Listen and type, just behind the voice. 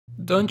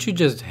Don't you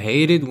just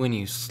hate it when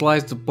you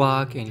slice the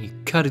block and you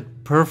cut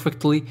it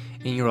perfectly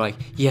and you're like,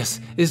 yes,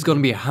 this is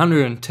gonna be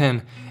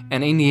 110,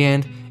 and in the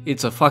end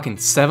it's a fucking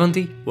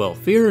 70? Well,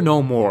 fear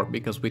no more,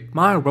 because with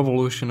my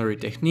revolutionary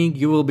technique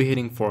you will be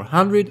hitting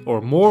 400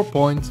 or more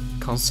points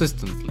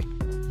consistently.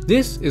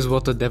 This is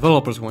what the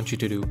developers want you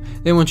to do.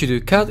 They want you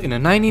to cut in a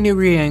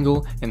 90-degree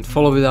angle and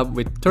follow it up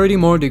with 30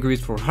 more degrees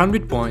for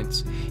 100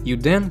 points. You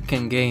then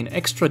can gain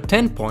extra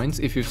 10 points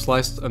if you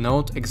sliced a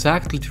node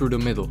exactly through the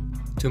middle.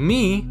 To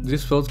me,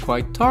 this felt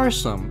quite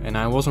tiresome, and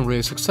I wasn't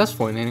really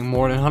successful in hitting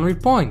more than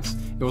 100 points.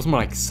 It was more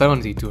like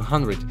 70 to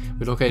 100,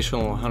 with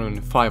occasional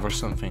 105 or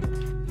something.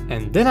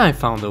 And then I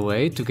found a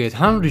way to get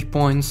 100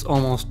 points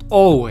almost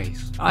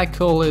always. I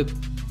call it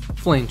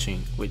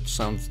flinching, which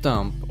sounds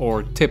dumb,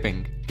 or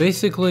tipping.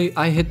 Basically,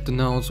 I hit the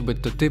nodes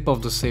with the tip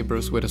of the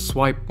sabers with a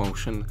swipe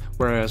motion,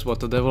 whereas what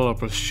the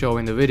developers show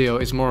in the video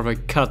is more of a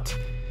cut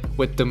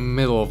with the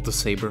middle of the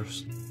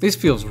sabers. This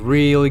feels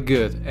really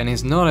good and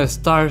is not as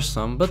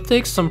tiresome, but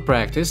takes some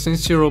practice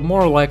since you're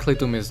more likely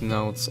to miss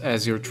nodes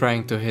as you're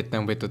trying to hit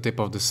them with the tip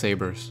of the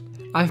sabers.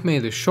 I've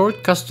made a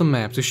short custom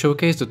map to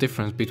showcase the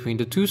difference between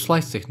the two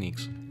slice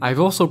techniques. I've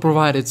also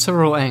provided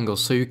several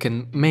angles so you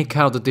can make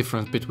out the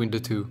difference between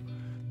the two.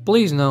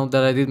 Please note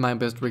that I did my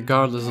best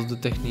regardless of the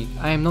technique.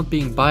 I am not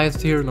being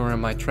biased here, nor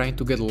am I trying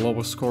to get a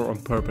lower score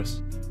on purpose.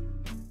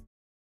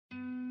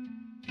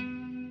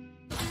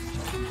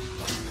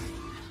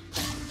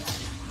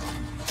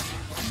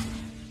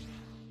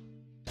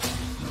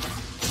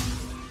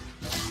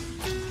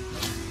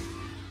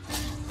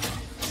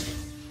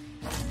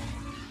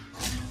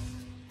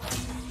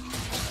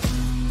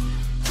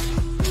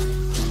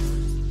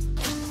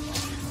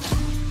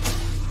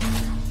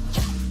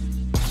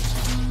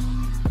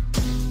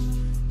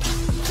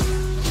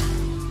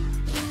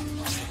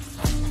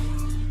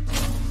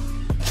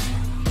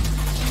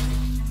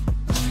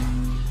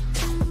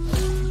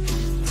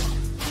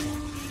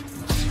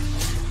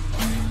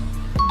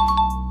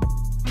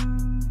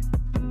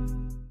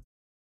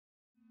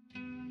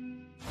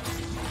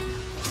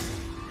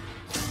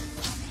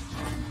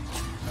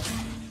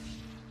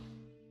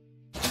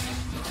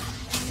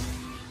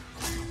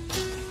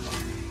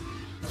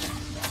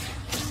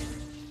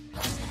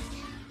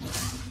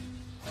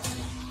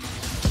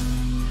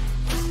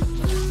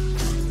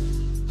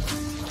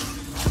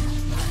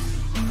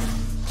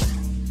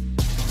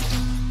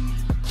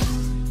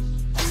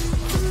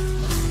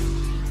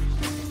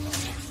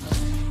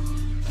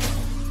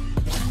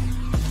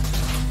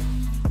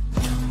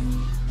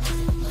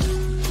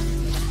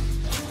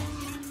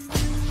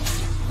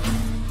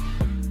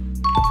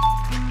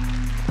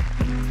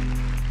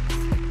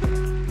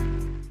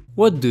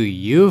 What do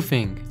you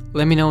think?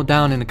 Let me know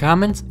down in the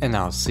comments and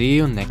I'll see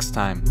you next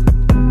time.